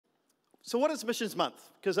So what is Missions Month?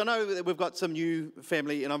 Because I know that we've got some new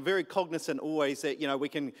family, and I'm very cognizant always that, we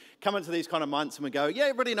can come into these kind of months and we go, yeah,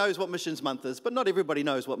 everybody knows what Missions Month is, but not everybody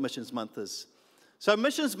knows what Missions Month is. So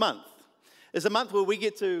Missions Month is a month where we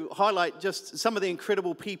get to highlight just some of the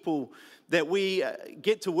incredible people that we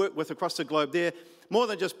get to work with across the globe. They're more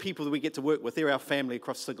than just people that we get to work with, they're our family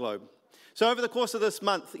across the globe. So over the course of this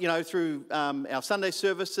month, through our Sunday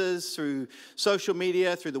services, through social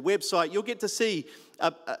media, through the website, you'll get to see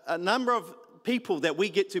a number of people that we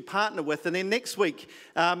get to partner with. And then next week,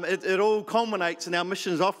 it all culminates in our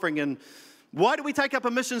missions offering. And why do we take up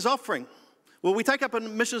a missions offering? Well, we take up a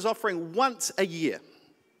missions offering once a year.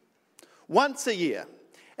 Once a year.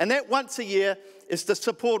 And that once a year is to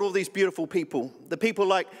support all these beautiful people. The people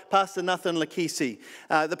like Pastor Nathan Lakisi,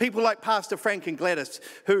 the people like Pastor Frank and Gladys,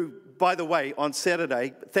 who, by the way, on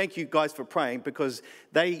Saturday, thank you guys for praying, because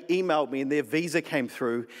they emailed me and their visa came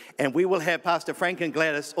through, and we will have Pastor Frank and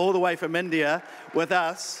Gladys all the way from India with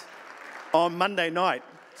us on Monday night.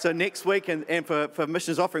 So next week and for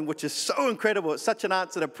missions offering, which is so incredible. It's such an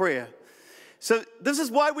answer to prayer. So this is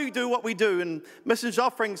why we do what we do in missions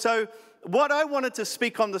offering. So what I wanted to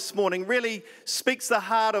speak on this morning really speaks the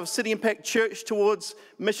heart of City Impact Church towards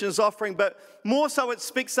missions offering, but more so it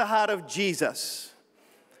speaks the heart of Jesus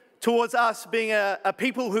towards us being a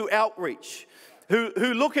people who outreach,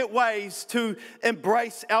 who look at ways to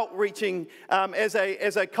embrace outreaching as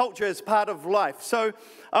a culture, as part of life. So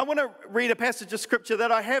I want to read a passage of scripture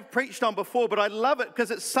that I have preached on before, but I love it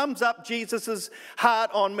because it sums up Jesus'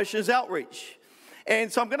 heart on missions outreach.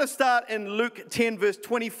 And so I'm going to start in Luke 10, verse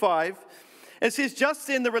 25. It says, just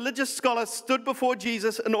then the religious scholar stood before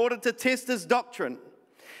Jesus in order to test his doctrine.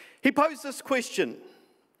 He posed this question,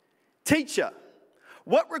 "Teacher,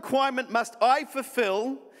 what requirement must I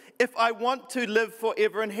fulfill if I want to live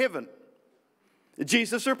forever in heaven?"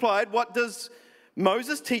 Jesus replied, "What does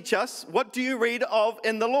Moses teach us? What do you read of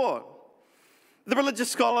in the law?" The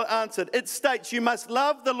religious scholar answered, "It states you must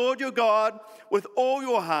love the Lord your God with all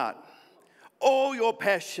your heart, all your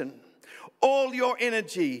passion, all your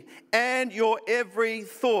energy, and your every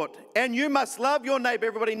thought. And you must love your neighbor,"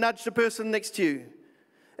 everybody nudge the person next to you,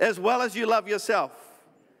 "as well as you love yourself."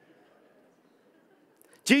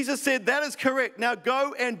 Jesus said, "That is correct. Now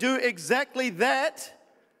go and do exactly that,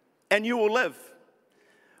 and you will live."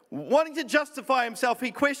 Wanting to justify himself,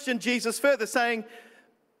 he questioned Jesus further, saying,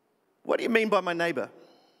 "What do you mean by my neighbor?"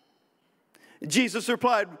 Jesus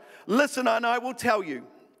replied, "Listen, and I will tell you.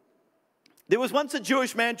 There was once a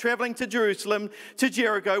Jewish man traveling to Jerusalem, to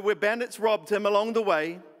Jericho, where bandits robbed him along the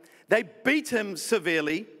way. They beat him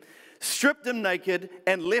severely, stripped him naked,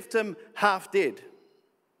 and left him half dead.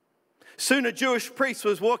 Soon a Jewish priest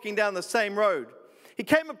was walking down the same road. He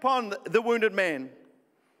came upon the wounded man.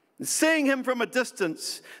 Seeing him from a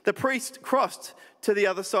distance, the priest crossed to the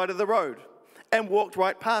other side of the road and walked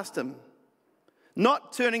right past him,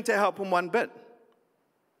 not turning to help him one bit.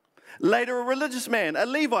 Later, a religious man, a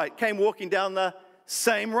Levite, came walking down the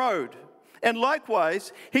same road. And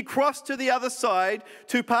likewise, he crossed to the other side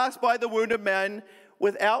to pass by the wounded man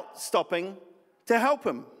without stopping to help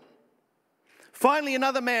him. Finally,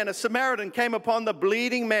 another man, a Samaritan, came upon the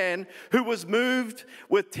bleeding man who was moved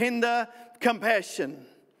with tender compassion.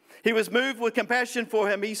 He was moved with compassion for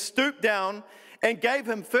him. He stooped down and gave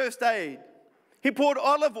him first aid. He poured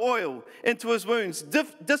olive oil into his wounds,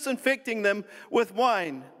 disinfecting them with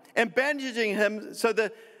wine, and bandaging him so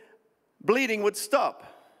the bleeding would stop.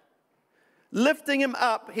 Lifting him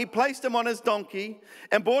up, he placed him on his donkey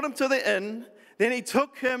and brought him to the inn. Then he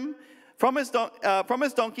took him from his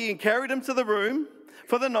donkey and carried him to the room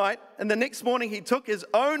for the night. And the next morning he took his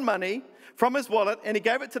own money from his wallet and he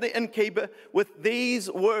gave it to the innkeeper with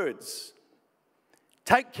these words: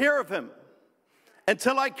 "Take care of him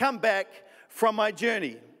until I come back from my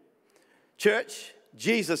journey." Church,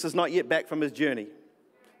 Jesus is not yet back from his journey.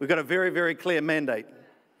 We've got a very, very clear mandate.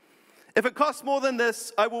 "If it costs more than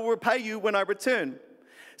this, I will repay you when I return.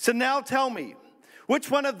 So now tell me, which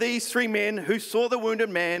one of these three men who saw the wounded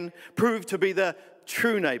man proved to be the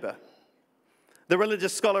true neighbor?" The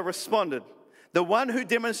religious scholar responded, "The one who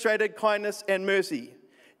demonstrated kindness and mercy."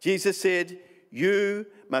 Jesus said, "You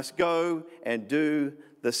must go and do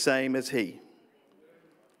the same as he."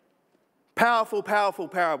 Powerful, powerful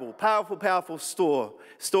parable, powerful, powerful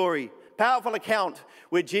story, powerful account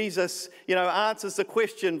where Jesus, answers the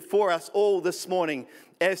question for us all this morning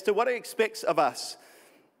as to what he expects of us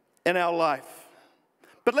in our life.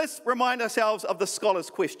 But let's remind ourselves of the scholar's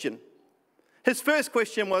question. His first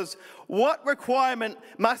question was, what requirement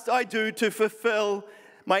must I do to fulfill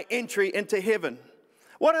my entry into heaven?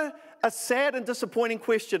 What a sad and disappointing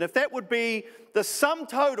question. If that would be the sum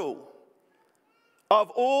total of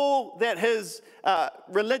all that his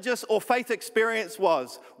religious or faith experience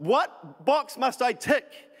was. What box must I tick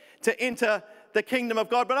to enter the kingdom of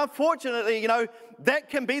God? But unfortunately, that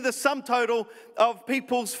can be the sum total of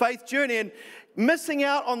people's faith journey, and missing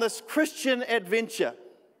out on this Christian adventure,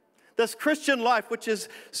 this Christian life, which is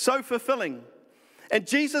so fulfilling. And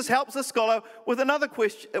Jesus helps the scholar with another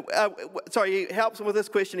question. He helps him with this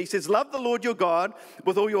question. He says, love the Lord your God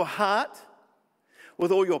with all your heart, with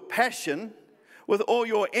all your passion, with all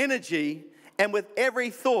your energy, and with every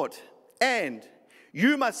thought. And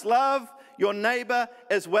you must love your neighbor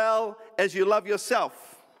as well as you love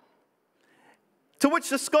yourself. To which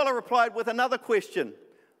the scholar replied with another question.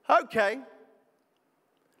 Okay,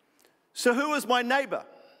 so who is my neighbor?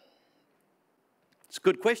 It's a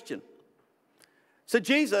good question. So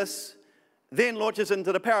Jesus then launches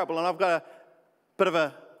into the parable, and I've got a bit of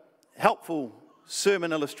a helpful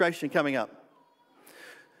sermon illustration coming up.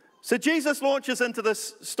 So Jesus launches into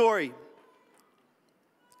this story.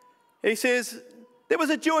 He says, there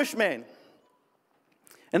was a Jewish man,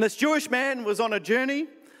 and this Jewish man was on a journey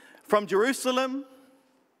from Jerusalem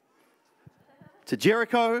to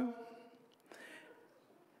Jericho.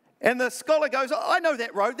 And the scholar goes, I know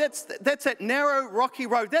that road. That's that narrow, rocky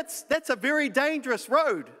road. That's a very dangerous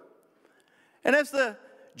road. And as the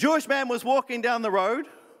Jewish man was walking down the road,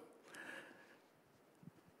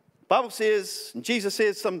 the Bible says, and Jesus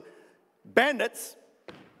says, some bandits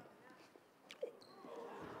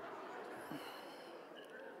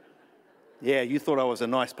yeah, you thought I was a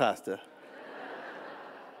nice pastor.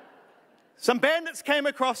 Some bandits came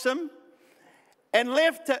across him and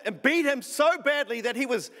and beat him so badly that he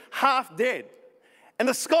was half dead. And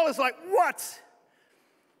the scholar's like, what?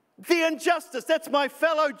 The injustice, that's my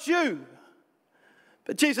fellow Jew.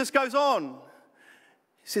 But Jesus goes on.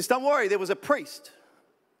 He says, don't worry, there was a priest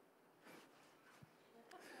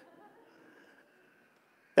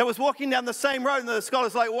that was walking down the same road, and the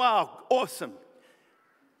scholar's like, wow, awesome.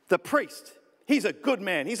 The priest, he's a good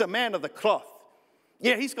man. He's a man of the cloth.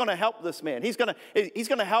 Yeah, he's going to help this man. He's going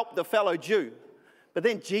to help the fellow Jew. But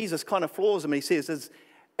then Jesus kind of floors him, and he says,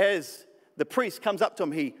 as the priest comes up to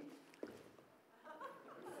him, you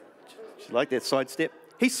like that sidestep?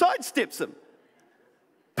 He sidesteps him,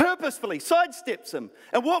 purposefully sidesteps him,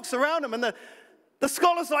 and walks around him, and the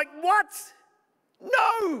scholar's like, what?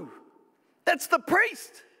 No, that's the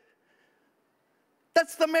priest.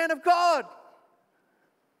 That's the man of God.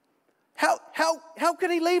 How can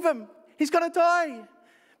he leave him? He's going to die.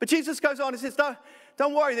 But Jesus goes on and says,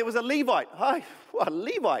 don't worry, there was a Levite. Oh, what a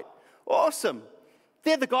Levite. Awesome.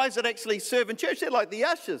 They're the guys that actually serve in church. They're like the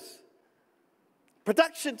ushers,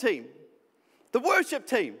 production team, the worship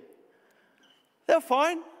team. They're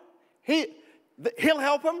fine. He'll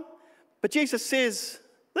help him. But Jesus says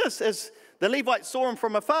this, as the Levite saw him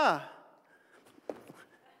from afar.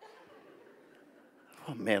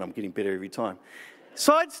 Oh man, I'm getting better every time.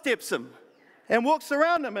 Sidesteps him and walks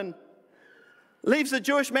around him and leaves the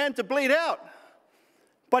Jewish man to bleed out.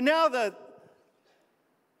 But now the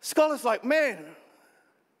scholar's like, man,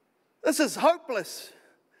 this is hopeless.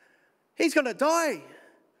 He's going to die.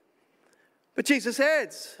 But Jesus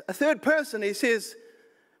adds a third person. He says,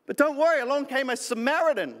 but don't worry, along came a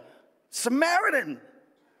Samaritan. Samaritan.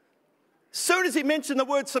 As soon as he mentioned the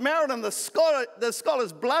word Samaritan, the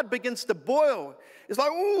scholar's blood begins to boil. It's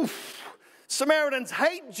like, oof, Samaritans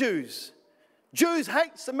hate Jews. Jews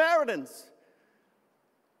hate Samaritans.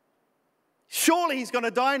 Surely he's going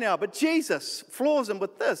to die now. But Jesus floors him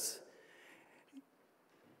with this.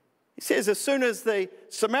 He says as soon as the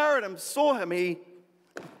Samaritan saw him, he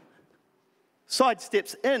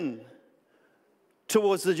sidesteps in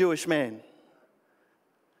towards the Jewish man.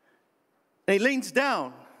 And he leans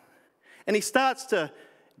down and he starts to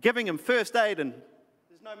giving him first aid, and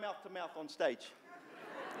there's no mouth-to-mouth on stage.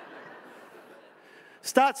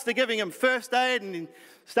 Starts to giving him first aid, and he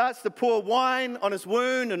starts to pour wine on his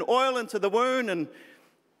wound and oil into the wound and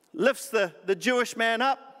lifts the Jewish man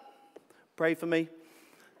up. Pray for me.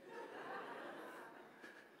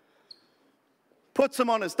 Puts him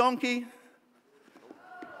on his donkey.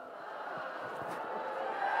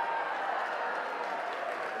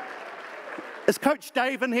 Is Coach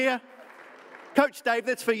Dave in here? Coach Dave,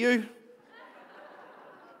 that's for you.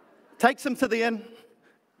 Takes him to the inn.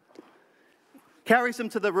 Carries him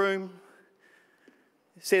to the room.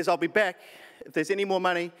 Says, I'll be back. If there's any more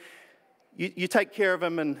money, you take care of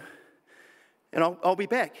him, and I'll be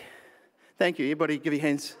back. Thank you. Everybody give your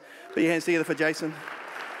hands. Put your hands together for Jason.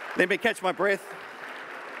 Let me catch my breath.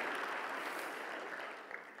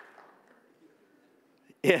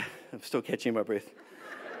 Yeah, I'm still catching my breath.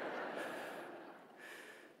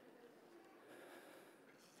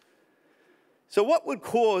 So what would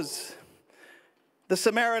cause the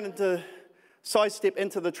Samaritan to sidestep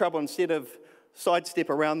into the trouble instead of sidestep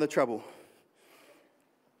around the trouble?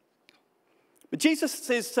 But Jesus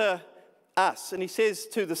says to us, and he says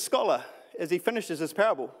to the scholar as he finishes his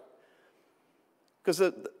parable, because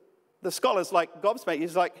the scholar's like gobsmacked.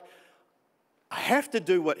 He's like, I have to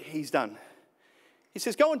do what he's done. He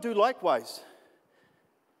says, go and do likewise.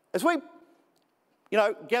 As we,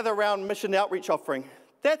 gather around mission outreach offering,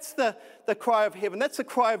 that's the cry of heaven. That's the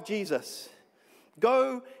cry of Jesus.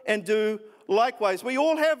 Go and do likewise. We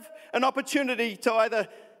all have an opportunity to either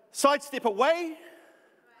sidestep away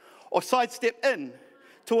or sidestep in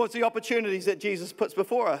towards the opportunities that Jesus puts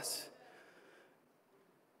before us.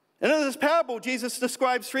 And in this parable, Jesus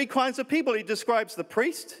describes three kinds of people. He describes the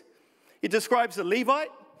priest, he describes the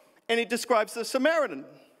Levite, and he describes the Samaritan.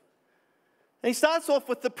 And he starts off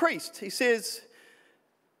with the priest. He says,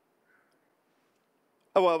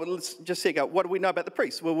 let's just check out, what do we know about the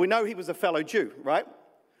priest? Well, we know he was a fellow Jew, right?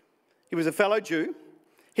 He was a fellow Jew.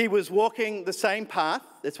 He was walking the same path.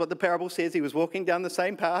 That's what the parable says. He was walking down the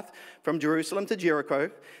same path from Jerusalem to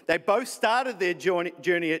Jericho. They both started their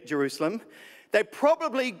journey at Jerusalem. They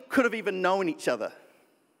probably could have even known each other.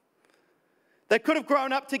 They could have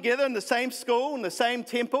grown up together in the same school, in the same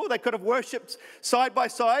temple. They could have worshipped side by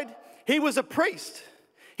side. He was a priest.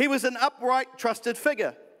 He was an upright, trusted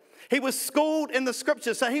figure. He was schooled in the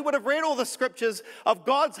scriptures, so he would have read all the scriptures of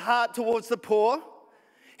God's heart towards the poor.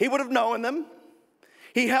 He would have known them.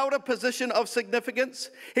 He held a position of significance.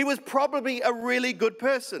 He was probably a really good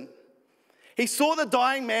person. He saw the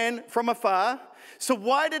dying man from afar, so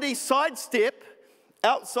why did he sidestep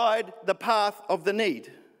outside the path of the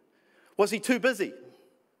need? Was he too busy?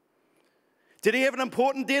 Did he have an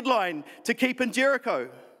important deadline to keep in Jericho?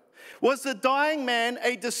 Was the dying man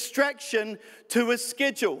a distraction to his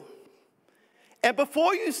schedule? And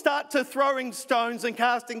before you start to throwing stones and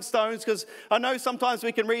casting stones, because I know sometimes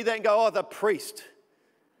we can read that and go, oh, the priest.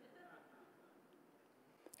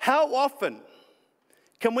 How often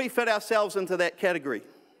can we fit ourselves into that category?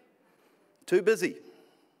 Too busy.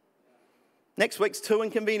 Next week's too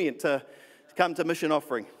inconvenient to come to mission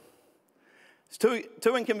offering. It's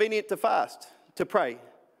too inconvenient to fast, to pray.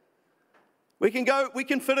 We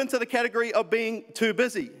can fit into the category of being too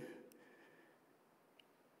busy.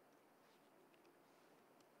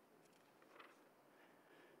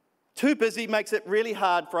 Too busy makes it really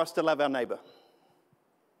hard for us to love our neighbor.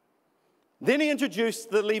 Then he introduced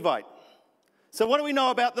the Levite. So what do we know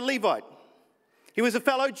about the Levite? He was a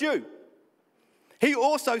fellow Jew. He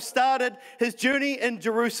also started his journey in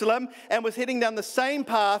Jerusalem and was heading down the same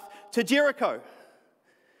path to Jericho.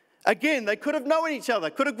 Again, they could have known each other,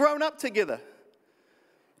 could have grown up together,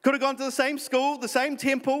 could have gone to the same school, the same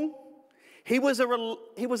temple. He was a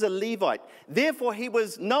Levite. Therefore, he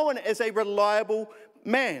was known as a reliable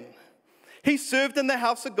man. He served in the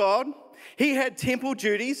house of God. He had temple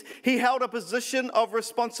duties. He held a position of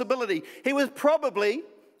responsibility. He was probably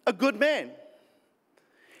a good man.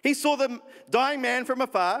 He saw the dying man from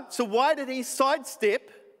afar, so why did he sidestep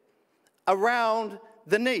around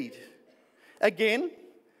the need? Again,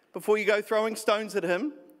 before you go throwing stones at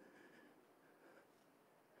him,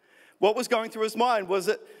 what was going through his mind? Was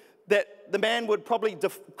it that the man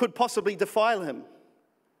could possibly defile him?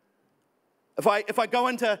 If I go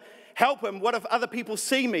in to help him, what if other people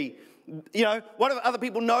see me? What if other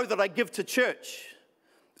people know that I give to church?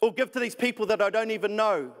 Or give to these people that I don't even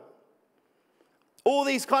know? All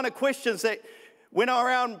these kind of questions that went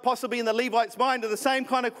around possibly in the Levite's mind are the same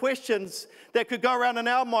kind of questions that could go around in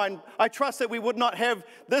our mind. I trust that we would not have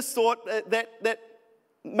this thought that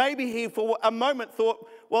maybe he for a moment thought,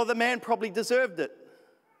 well, the man probably deserved it.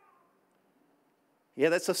 Yeah,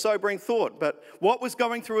 that's a sobering thought, but what was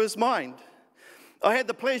going through his mind? I had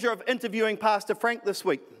the pleasure of interviewing Pastor Frank this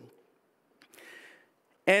week.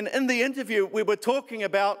 And in the interview, we were talking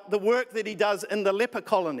about the work that he does in the leper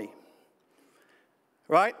colony.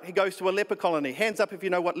 Right? He goes to a leper colony. Hands up if you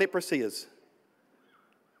know what leprosy is.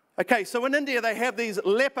 Okay, so in India, they have these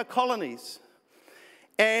leper colonies.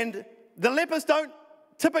 And the lepers don't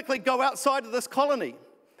typically go outside of this colony.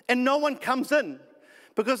 And no one comes in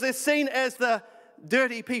because they're seen as the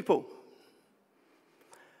dirty people.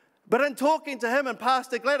 But in talking to him and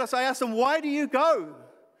Pastor Gladys, I asked him, why do you go?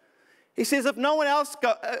 He says, if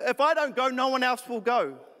I don't go, no one else will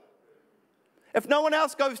go. If no one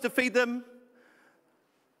else goes to feed them,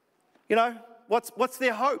 what's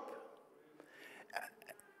their hope?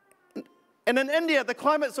 And in India, the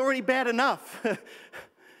climate's already bad enough.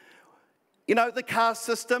 The caste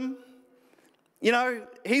system,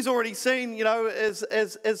 he's already seen,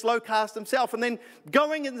 as low caste himself. And then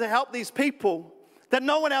going in to help these people that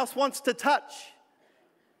no one else wants to touch.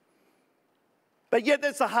 But yet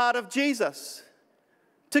it's the heart of Jesus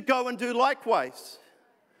to go and do likewise.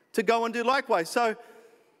 To go and do likewise. So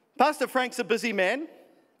Pastor Frank's a busy man.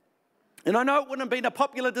 And I know it wouldn't have been a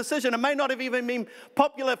popular decision. It may not have even been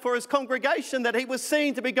popular for his congregation that he was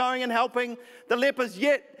seen to be going and helping the lepers.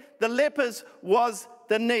 Yet the lepers was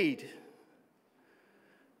the need.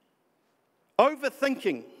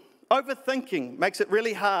 Overthinking makes it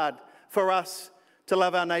really hard for us to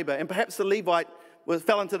love our neighbor. And perhaps the Levite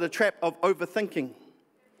fell into the trap of overthinking.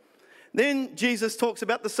 Then Jesus talks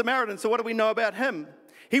about the Samaritan. So what do we know about him?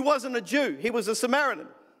 He wasn't a Jew. He was a Samaritan,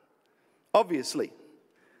 obviously.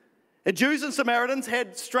 And Jews and Samaritans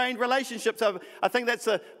had strained relationships. I think that's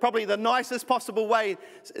probably the nicest possible way.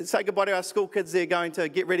 Say goodbye to our school kids. They're going to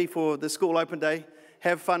get ready for the school open day.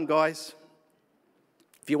 Have fun, guys.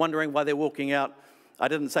 If you're wondering why they're walking out, I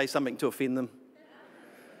didn't say something to offend them.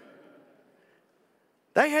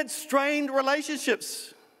 They had strained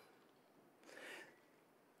relationships.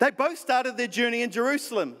 They both started their journey in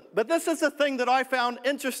Jerusalem. But this is the thing that I found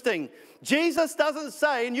interesting. Jesus doesn't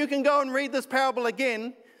say, and you can go and read this parable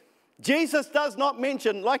again, Jesus does not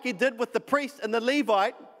mention, like he did with the priest and the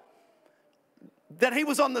Levite, that he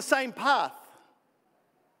was on the same path.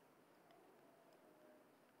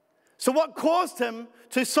 So what caused him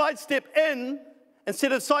to sidestep in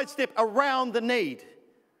instead of sidestep around the need?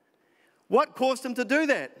 What caused him to do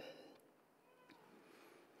that?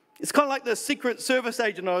 It's kind of like the Secret Service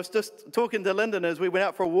agent. I was just talking to Lyndon as we went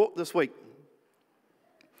out for a walk this week.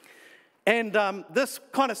 And this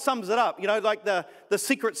kind of sums it up. You know, like the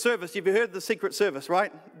Secret Service. You've heard of the Secret Service,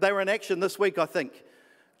 right? They were in action this week, I think,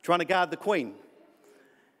 trying to guard the Queen.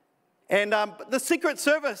 And the Secret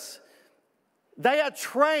Service, they are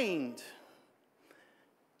trained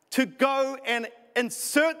to go and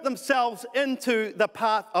insert themselves into the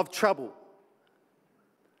path of trouble.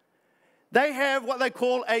 They have what they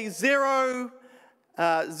call a zero,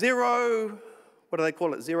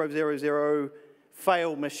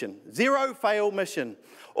 fail mission. Zero fail mission.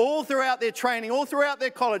 All throughout their training, all throughout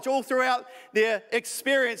their college, all throughout their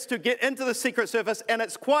experience to get into the Secret Service, and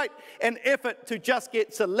it's quite an effort to just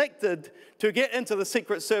get selected to get into the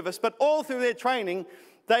Secret Service, but all through their training,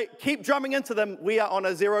 they keep drumming into them, we are on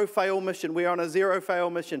a zero fail mission. We are on a zero fail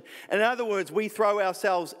mission. In other words, we throw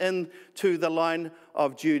ourselves into the line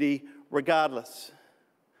of duty regardless.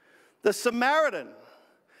 The Samaritan,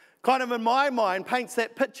 kind of in my mind, paints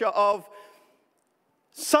that picture of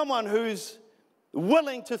someone who's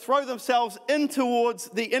willing to throw themselves in towards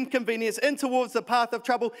the inconvenience, in towards the path of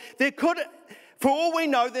trouble. There could, for all we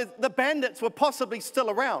know, the bandits were possibly still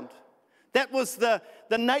around. That was the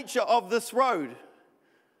nature of this road.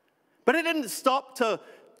 But he didn't stop to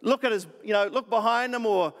look at his, look behind him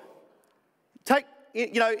or take,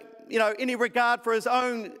 any regard for his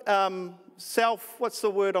own what's the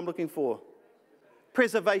word I'm looking for?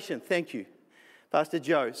 Preservation. Thank you, Pastor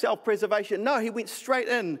Joe. Self-preservation. No, he went straight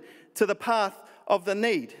in to the path of the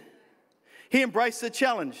need. He embraced the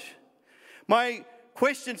challenge. My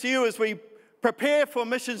question to you as we prepare for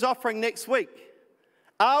missions offering next week,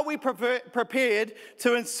 are we prepared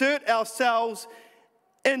to insert ourselves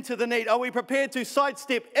into the need? Are we prepared to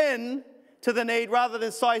sidestep in to the need rather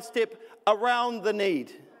than sidestep around the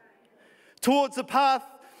need? Towards the path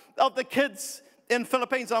of the kids in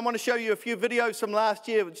Philippines. I want to show you a few videos from last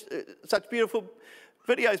year, such beautiful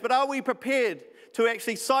videos. But are we prepared to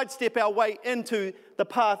actually sidestep our way into the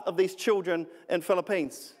path of these children in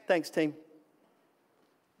Philippines? Thanks, team.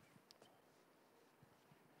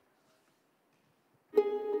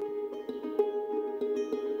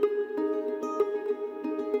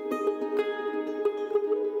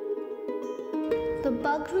 The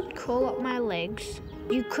bugs would crawl up my legs.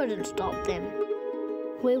 You couldn't stop them.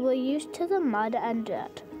 We were used to the mud and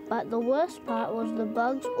dirt, but the worst part was the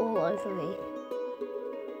bugs all over me.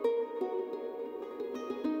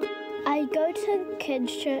 I go to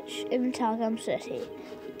kids' church in Targum City.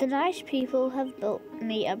 The nice people have built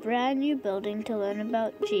me a brand new building to learn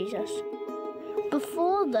about Jesus.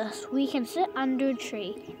 Before this, we can sit under a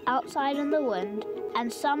tree, outside in the wind,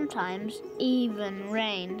 and sometimes even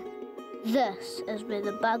rain. This is where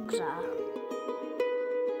the bugs are.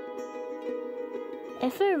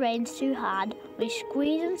 If it rains too hard, we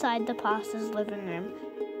squeeze inside the pastor's living room.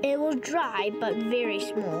 It was dry but very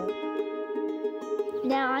small.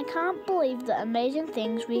 Now I can't believe the amazing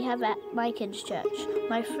things we have at my kids' church.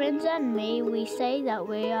 My friends and me, we say that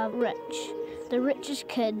we are rich, the richest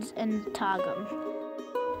kids in Targum.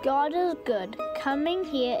 God is good. Coming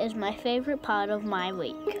here is my favorite part of my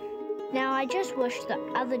week. Now I just wish that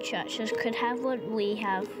other churches could have what we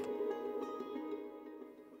have.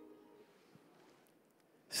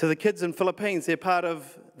 So the kids in Philippines, they're part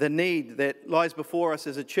of the need that lies before us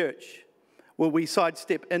as a church. Will we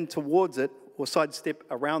sidestep in towards it or sidestep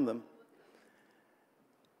around them?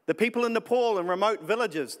 The people in Nepal and remote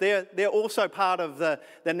villages, they're also part of the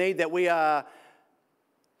need that we are,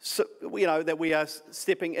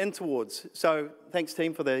 stepping in towards. So thanks,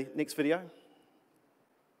 team, for the next video.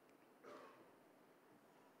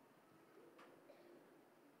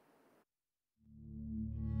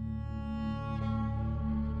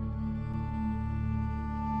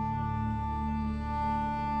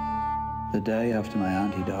 The day after my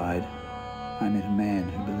auntie died, I met a man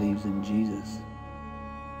who believes in Jesus.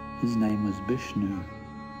 His name was Vishnu.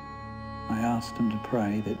 I asked him to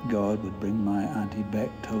pray that God would bring my auntie back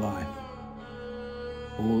to life.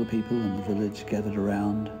 All the people in the village gathered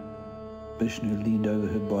around. Vishnu leaned over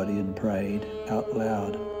her body and prayed out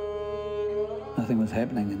loud. Nothing was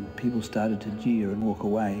happening and people started to jeer and walk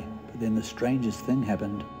away. But then the strangest thing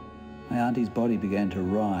happened. My auntie's body began to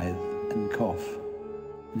writhe and cough.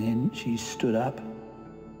 And then she stood up.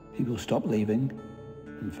 People stopped leaving.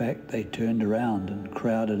 In fact, they turned around and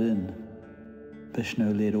crowded in.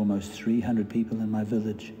 Vishnu led almost 300 people in my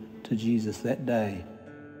village to Jesus that day.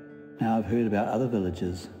 Now I've heard about other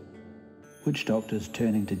villages, witch doctors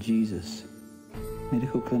turning to Jesus,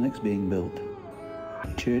 medical clinics being built,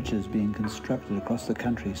 churches being constructed across the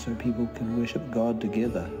country so people can worship God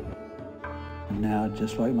together. And now,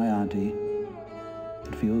 just like my auntie,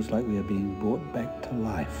 it feels like we are being brought back to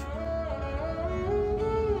life.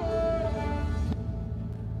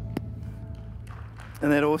 Isn't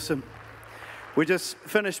that awesome? We just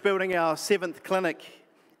finished building our 7th clinic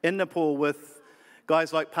in Nepal with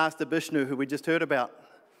guys like Pastor Vishnu, who we just heard about.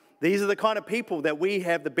 These are the kind of people that we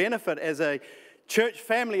have the benefit as a church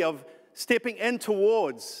family of stepping in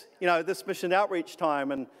towards, this mission outreach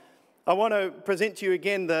time. And I want to present to you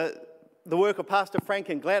again the work of Pastor Frank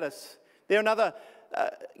and Gladys. They're another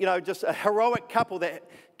just a heroic couple that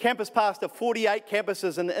campus pastor 48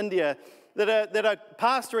 campuses in India that are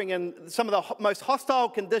pastoring in some of the most hostile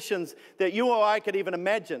conditions that you or I could even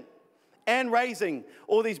imagine, and raising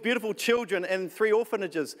all these beautiful children in 3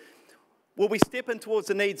 orphanages. Will we step in towards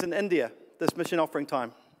the needs in India this mission offering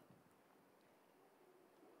time?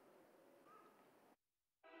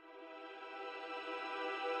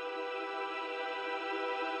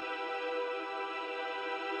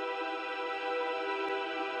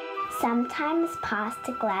 Sometimes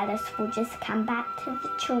Pastor Gladys will just come back to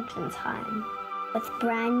the children's home with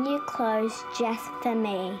brand new clothes just for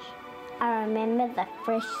me. I remember the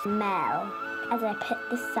fresh smell as I put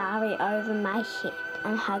the sari over my head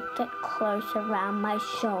and hugged it close around my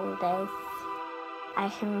shoulders.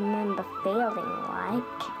 I can remember feeling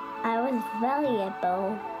like I was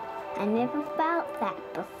valuable. I never felt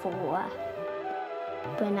that before.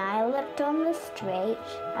 When I lived on the street,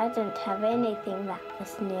 I didn't have anything that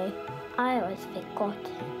was new. I was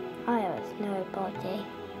forgotten. I was nobody.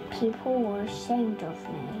 People were ashamed of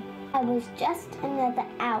me. I was just another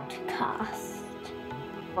outcast.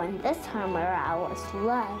 When this time where I was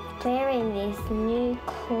loved, wearing these new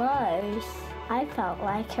clothes, I felt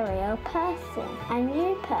like a real person, a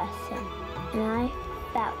new person. And I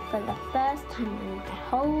felt for the first time in my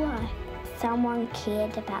whole life, someone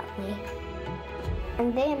cared about me.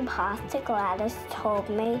 And then Pastor Gladys told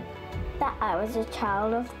me that I was a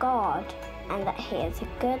child of God and that He is a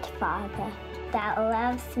good Father that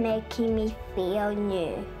loves making me feel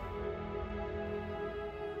new.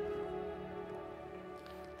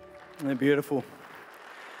 Isn't that beautiful?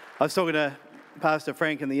 I was talking to Pastor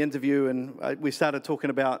Frank in the interview, and we started talking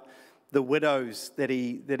about the widows that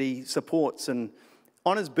he supports. And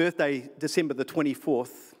on his birthday, December the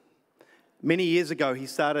 24th, many years ago,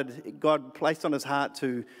 God placed on his heart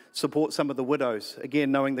to support some of the widows.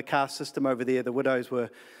 Again, knowing the caste system over there, the widows were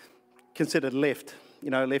considered left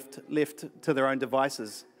to their own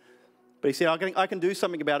devices. But he said, I can do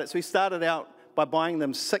something about it. So he started out by buying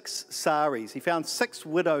them 6 saris. He found 6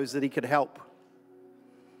 widows that he could help.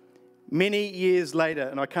 Many years later,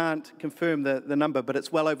 and I can't confirm the number, but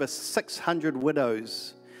it's well over 600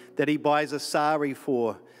 widows that he buys a sari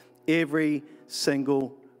for every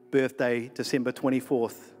single birthday, December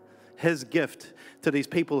 24th. His gift to these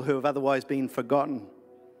people who have otherwise been forgotten.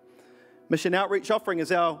 Mission Outreach Offering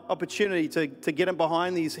is our opportunity to get in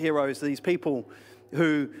behind these heroes, these people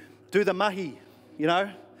who do the mahi,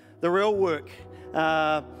 the real work.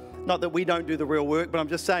 Not that we don't do the real work, but I'm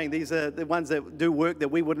just saying these are the ones that do work that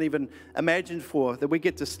we wouldn't even imagine for, that we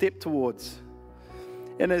get to step towards.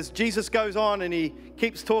 And as Jesus goes on and he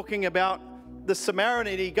keeps talking about the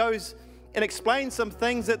Samaritan, he goes and explains some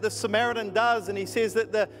things that the Samaritan does, and he says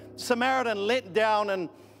that the Samaritan let down and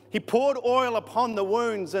He poured oil upon the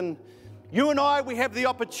wounds, and you and I, we have the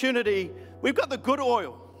opportunity. We've got the good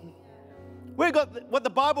oil. We've got what the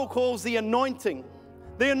Bible calls the anointing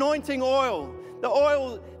oil, the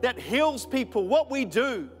oil that heals people. What we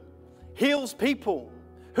do heals people.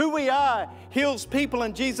 Who we are heals people.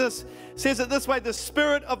 And Jesus says it this way: the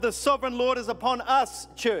Spirit of the sovereign Lord is upon us,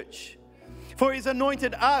 church. For He's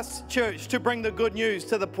anointed us, church, to bring the good news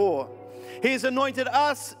to the poor. He's anointed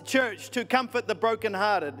us, church, to comfort the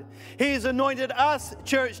brokenhearted. He's anointed us,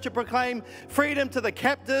 church, to proclaim freedom to the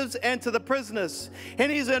captives and to the prisoners.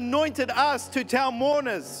 And He's anointed us to tell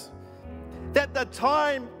mourners that the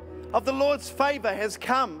time of the Lord's favor has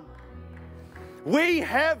come. We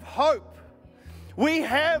have hope. We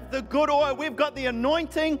have the good oil. We've got the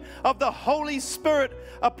anointing of the Holy Spirit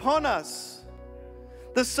upon us.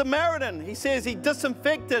 The Samaritan, he says, he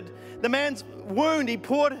disinfected the man's wound. He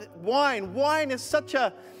poured wine. Wine is such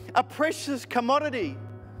a precious commodity,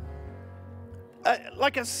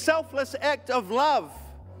 like a selfless act of love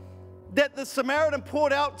that the Samaritan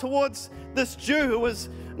poured out towards this Jew who was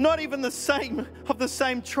not even the same of the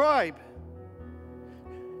same tribe.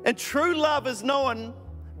 And true love is known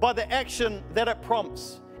by the action that it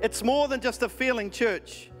prompts. It's more than just a feeling,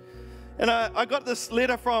 church. And I got this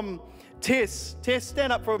letter from Tess. Tess,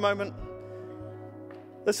 stand up for a moment.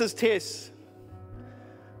 This is Tess.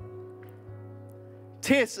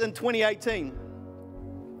 Tess in 2018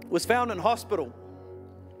 was found in hospital.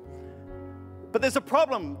 But there's a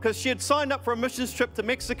problem because she had signed up for a missions trip to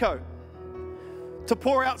Mexico to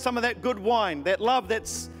pour out some of that good wine, that love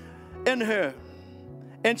that's in her.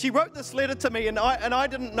 And she wrote this letter to me, and I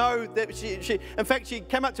didn't know that she in fact, she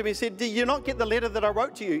came up to me and said, "Did you not get the letter that I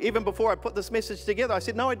wrote to you even before I put this message together?" I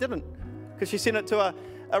said, "No, I didn't," because she sent it to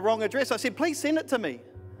a wrong address. I said, "Please send it to me."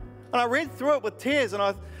 And I read through it with tears, and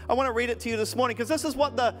I want to read it to you this morning because this is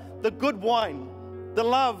what the good wine, the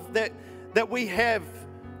love that we have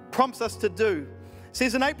prompts us to do. It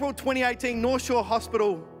says, in April 2018, North Shore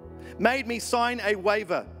Hospital made me sign a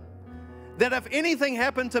waiver that if anything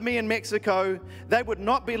happened to me in Mexico, they would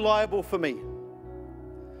not be liable for me.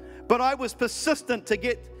 But I was persistent to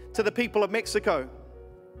get to the people of Mexico.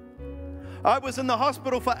 I was in the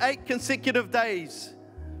hospital for 8 consecutive days.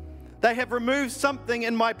 They have removed something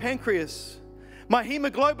in my pancreas. My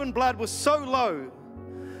hemoglobin blood was so low.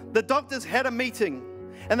 The doctors had a meeting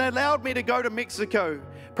and they allowed me to go to Mexico,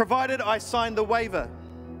 provided I signed the waiver.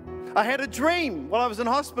 I had a dream while I was in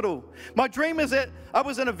hospital. My dream is that I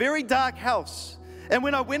was in a very dark house. And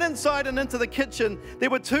when I went inside and into the kitchen, there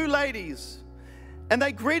were 2 ladies. And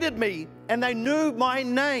they greeted me and they knew my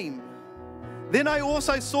name. Then I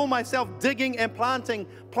also saw myself digging and planting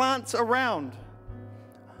plants around.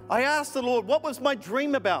 I asked the Lord, what was my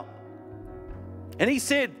dream about? And He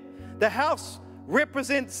said, the house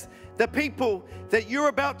represents the people that you're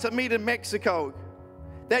about to meet in Mexico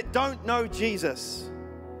that don't know Jesus.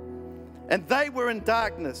 And they were in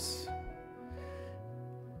darkness.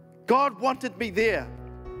 God wanted me there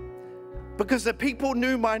because the people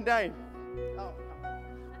knew my name.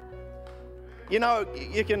 You know,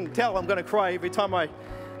 you can tell I'm going to cry every time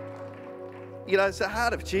it's the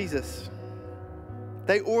heart of Jesus.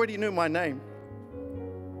 They already knew my name.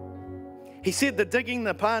 He said the digging,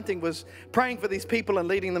 the planting was praying for these people and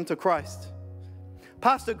leading them to Christ.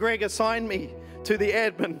 Pastor Greg assigned me to the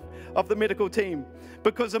admin of the medical team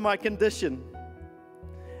because of my condition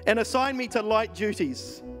and assigned me to light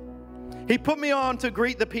duties. He put me on to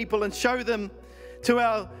greet the people and show them to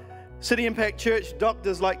our City Impact Church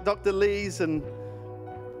doctors like Dr. Lees and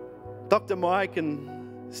Dr. Mike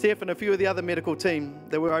and Steph and a few of the other medical team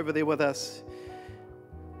that were over there with us.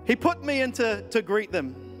 He put me in to greet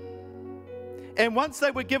them. And once they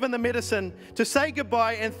were given the medicine, to say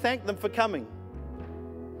goodbye and thank them for coming.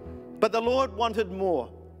 But the Lord wanted more.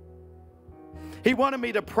 He wanted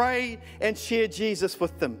me to pray and share Jesus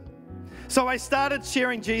with them. So I started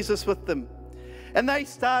sharing Jesus with them. And they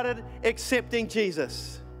started accepting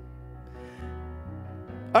Jesus.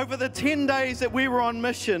 Over the 10 days that we were on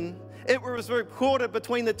mission, it was recorded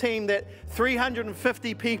between the team that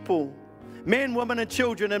 350 people, men, women, and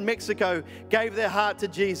children in Mexico, gave their heart to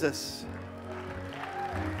Jesus.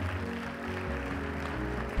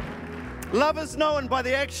 Love is known by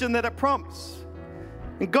the action that it prompts.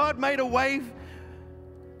 And God made a way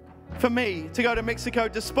for me to go to Mexico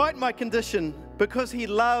despite my condition because He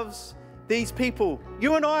loves these people.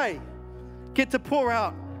 You and I get to pour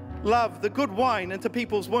out love, the good wine, into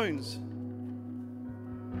people's wounds.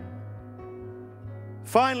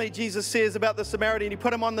 Finally, Jesus says about the Samaritan, He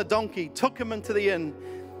put him on the donkey, took him into the inn,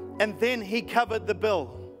 and then He covered the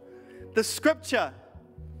bill. The scripture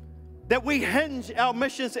that we hinge our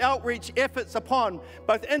missions outreach efforts upon,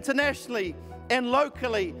 both internationally and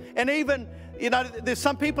locally. And even, there's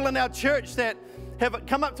some people in our church that have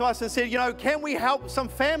come up to us and said, can we help some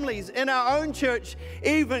families in our own church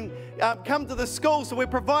even come to the school? So we're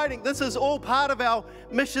providing, this is all part of our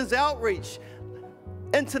missions outreach,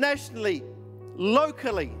 internationally,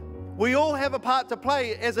 locally. We all have a part to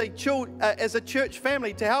play as a church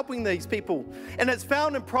family to helping these people. And it's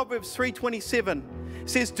found in Proverbs 3:27. It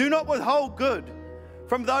says, do not withhold good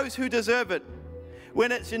from those who deserve it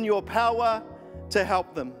when it's in your power to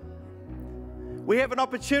help them. We have an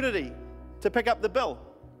opportunity to pick up the bill.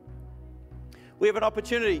 We have an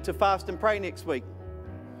opportunity to fast and pray next week.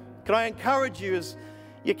 Can I encourage you as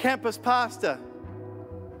your campus pastor?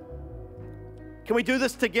 Can we do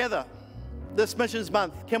this together this missions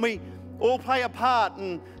month? Can we all play a part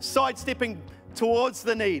in sidestepping towards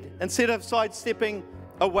the need instead of sidestepping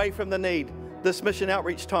away from the need this mission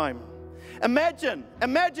outreach time? Imagine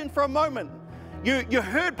for a moment, you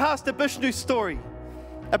heard Pastor Bishnu's story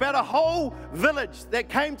about a whole village that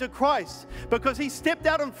came to Christ because he stepped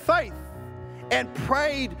out in faith and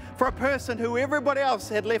prayed for a person who everybody else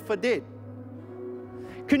had left for dead.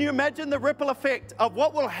 Can you imagine the ripple effect of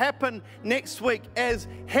what will happen next week as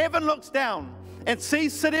heaven looks down and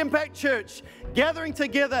sees City Impact Church gathering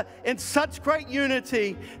together in such great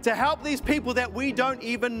unity to help these people that we don't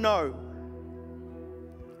even know?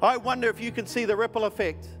 I wonder if you can see the ripple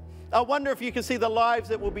effect. I wonder if you can see the lives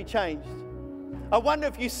that will be changed. I wonder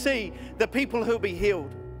if you see the people who will be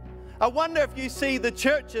healed. I wonder if you see the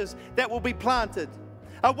churches that will be planted.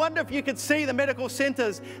 I wonder if you could see the medical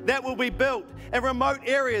centers that will be built in remote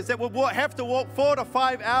areas that will have to walk 4 to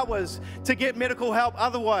 5 hours to get medical help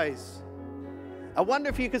otherwise. I wonder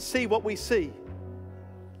if you could see what we see.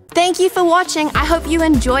 Thank you for watching. I hope you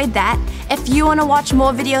enjoyed that. If you want to watch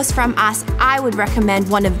more videos from us, I would recommend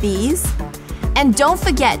one of these. And don't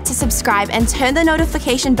forget to subscribe and turn the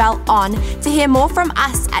notification bell on to hear more from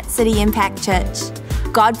us at City Impact Church.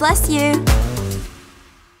 God bless you.